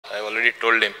I already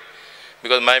told him,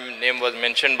 because my name was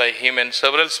mentioned by him and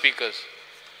several speakers.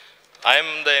 I am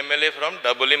the MLA from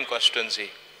dabolim constituency.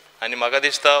 आणि म्हाका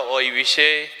दिसता हो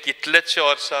विशय कितलेशे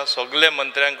वर्सां सगळे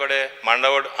मंत्र्यांकडे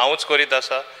मांडावळ हांवूच करीत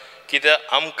आसा,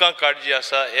 कित्याक आमकां काळजी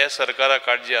आसा, हे सरकाराक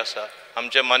काळजी आसा,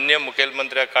 आमचे माननीय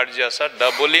मुखेलमंत्र्याक काळजी आसा.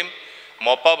 dabolim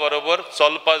मोपा बरोबर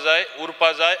चलपा जाय,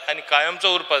 उरपा जाय आणि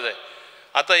कायमचो उरपा जाय.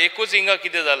 आता एकूच हिंगा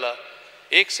कितें जाला,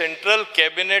 एक सेंट्रल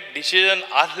कॅबिनेट डिसिजन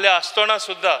आसल्या आसतना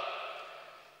सुद्धा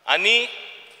आणि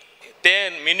ते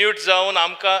मिन्यूट जावन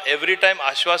आमकां एवरी टायम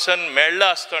आश्वासन मेळ्ळां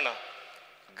आसतना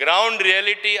ग्राउंड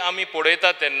रियलिटी आमी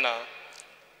पळयता तेन्ना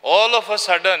ऑल ऑफ अ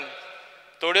सडन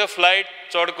थोड्यो फ्लायट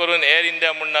चड करून एअर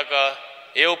इंडिया म्हूण नाका,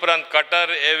 हे उपरांत कटार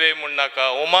एअरवे म्हूण नाका,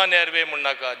 ओमान एअरवे म्हूण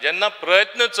नाका, जेन्ना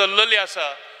प्रयत्न चल्लेली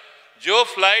आसा, ज्यो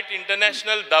फ्लायट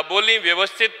इंटरनॅशनल dabolim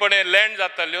व्यवस्थितपणे लँड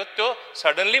जाताल्यो त्यो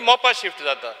सडनली मोपा शिफ्ट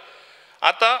जाता.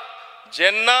 आता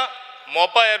जेन्ना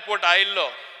मोपा एअरपोर्ट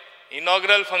आयिल्लो,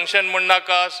 इनॉग्रल फंक्शन म्हूण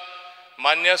नाका,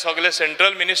 मान्य सगळे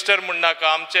सेंट्रल मिनिस्टर म्हूण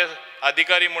नाका, आमचे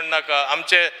अधिकारी म्हूण नाका,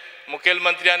 आमचे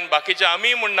मुखेलमंत्री आनी बाकीचे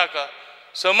आमी म्हूण नाका,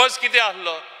 समज कितें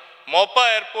आसलो, मोपा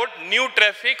airport new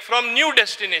traffic from new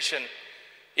destination.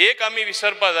 एक आमी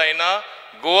विसरपा जायना,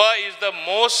 Goa is the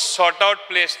most sort out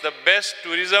place, the best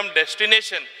tourism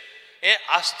destination. हे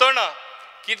आसतना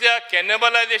कित्याक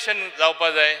कॅनिबलायजेशन जावपा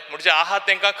जाय, म्हणजे आहा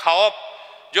तांकां खावप,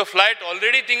 ज्यो फ्लायट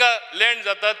ऑलरेडी थिंगा लँड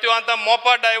जाता त्यो आतां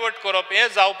मोपा डायवर्ट करप, हें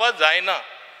जावपा जायना.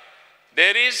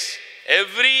 There is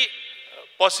every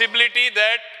possibility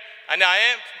that, आनी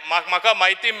हांवें म्हाका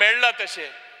म्हायती मेळ्ळा तशें,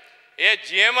 हे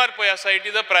GMR पळय आसा, it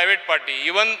is a private party.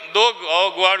 Even though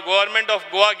government of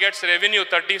Goa gates revenue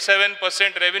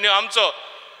 37% revenue आमचो,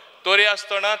 तरी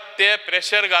आसतना ते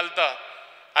प्रेशर घालता.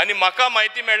 आनी म्हाका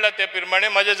म्हायती मेळ्ळा ते प्रमाणे,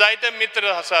 म्हाजे जायते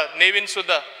मित्र आसा नेवीन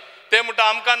सुद्धा, ते म्हणटा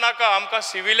आमकां नाका, आमकां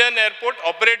सिव्हिलियन एअरपोर्ट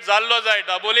ऑपरेट जाल्लो जाय,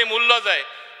 dabolim उरलो जाय.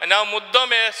 आनी हांव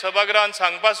मुद्दम हे सभागृहांत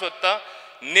सांगपाक सोदतां,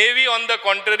 Navy on the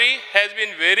contrary has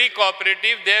been very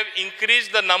cooperative. They have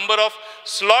increased the number of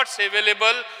slots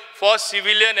available for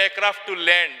civilian aircraft to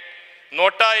land.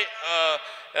 Nota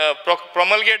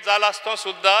promulgate जाला आसतना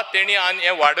सुद्धा तेणी हे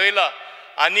वाडयला,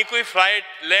 आनीकूय फ्लायट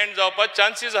लँड जावपाक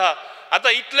चान्सीस आहा. आता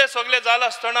इतले सगळे जाला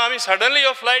आसतना आमी सडनली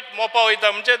ह्यो फ्लायट मोपा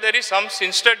वयता, म्हणजे there is some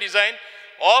सिन्स्टर design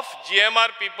of GMR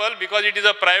people, because it is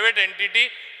a private entity,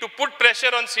 to put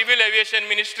pressure on civil aviation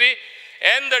ministry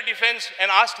and the defense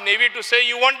and ask Navy to say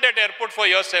you want that airport for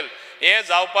yourself. He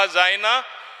जावपा जायना.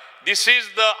 This is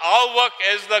our work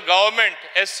as the government,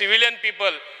 as civilian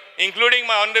people, including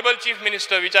my honorable chief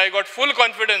minister, which I got full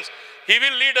confidence. He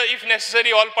will lead, if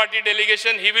necessary, all party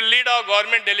delegation. He will lead our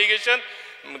government delegation.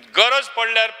 गरज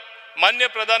पडल्यार मान्य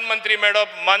प्रधानमंत्री मेळप,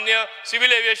 मान्य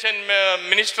civil aviation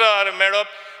minister मेळप,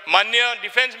 मान्य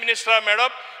defence minister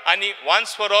मेळप, आणि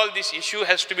once for all this issue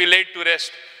has to be laid to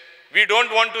rest. We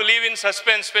don't want to live in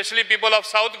suspense, especially people of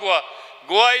South Goa.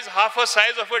 Goa is half a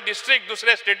size of a district,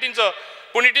 दुसऱ्या स्टेटींचो,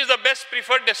 पण it is the best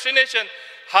preferred destination.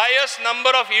 Highest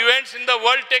number of events in the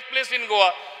world take place in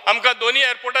Goa. आमकां दोन्ही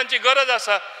एअरपोर्टांची गरज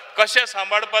आसा. कशें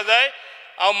सांबाळपा जाय,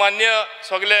 हांव मान्य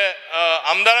सगळे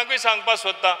आमदारांकूय सांगपाक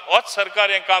सोदतां, होच सरकार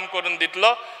हें काम करून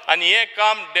दितलो, आनी हें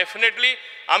काम डेफिनेटली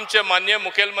आमचे मान्य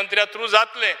मुखेलमंत्र्या थ्रू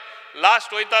जातलें.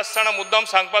 लास्ट वयता आसतना मुद्दाम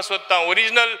सांगपाक सोदतां,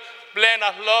 ओरिजिनल प्लॅन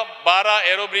आसलो 12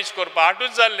 एरो ब्रिज करपा,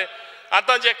 8च जाल्ले.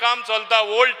 आतां जें काम चलता,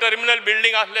 ओल्ड टर्मिनल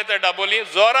बिल्डींग आसले ते dabolim,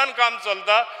 जोरान काम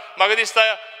चलता. म्हाका दिसता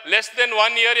लेस देन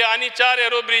 1 year आनी 4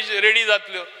 एरो ब्रिज रेडी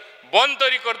जातल्यो. बंद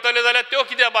तरी करतले जाल्यार त्यो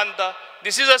कित्याक बांदता?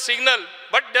 This is a signal,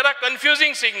 but there are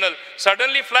confusing signal.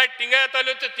 Suddenly flight थिंगा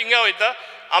येताल्यो त्यो थिंगा वयता.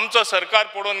 आमचो सरकार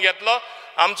पळोवन घेतलो,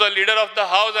 आमचो लिडर ऑफ द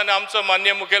हाऊस आनी आमचो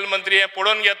मान्य मुखेलमंत्री हे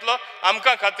पळोवन घेतलो.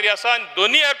 आमकां खात्री आसा आनी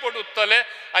दोन्ही एअरपोर्ट उरतले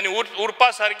आनी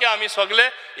उरपा सारके आमी सगळे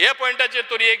हे पॉयंटाचेर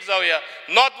तरी एक जावया.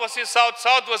 North versus south,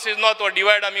 south versus north,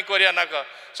 divide आमी करया नाका.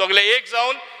 सगळे एक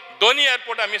जावन दोन्ही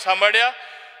एअरपोर्ट आमी सांबाळया.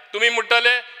 तुम्ही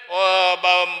म्हणटले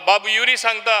बाबू युरी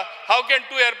सांगता, how can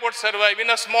 2 airports survive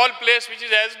in a small place which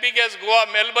is age big age Goa,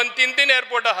 Melbourne 3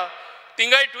 airport आहा.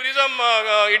 थिंगाय tourism,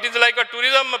 it is like a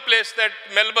tourism place that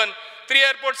Melbourne. 3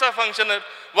 airports are functional.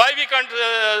 Why we can't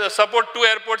support 2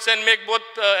 airports and make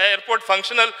both airport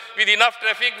functional with enough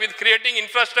traffic, with creating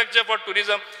infrastructure for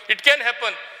tourism? It can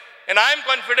happen. And I am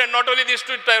confident not only these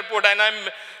 2 airports, and I am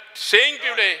saying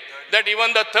today that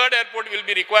even the 3rd airport will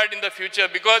be required in the future,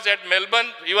 because at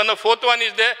Melbourne, even the 4th one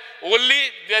is there, only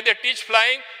where they teach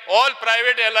flying, all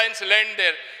private airlines land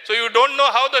there. So you don't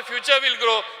know how the future will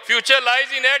grow. Future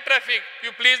lies in air traffic.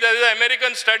 You please, there is an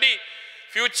American study.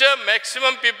 Future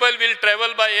maximum people will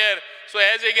travel by air. So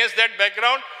as against that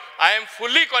background, I am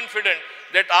fully confident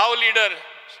that our leader,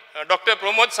 Dr.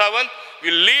 Pramod Sawant,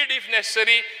 will lead if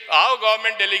necessary, our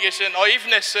government delegation, or if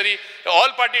necessary, all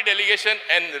party delegation,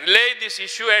 and lay this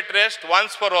issue at rest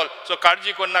once for all. So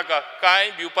काळजी करू नका,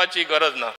 काय भिवपाची गरज ना.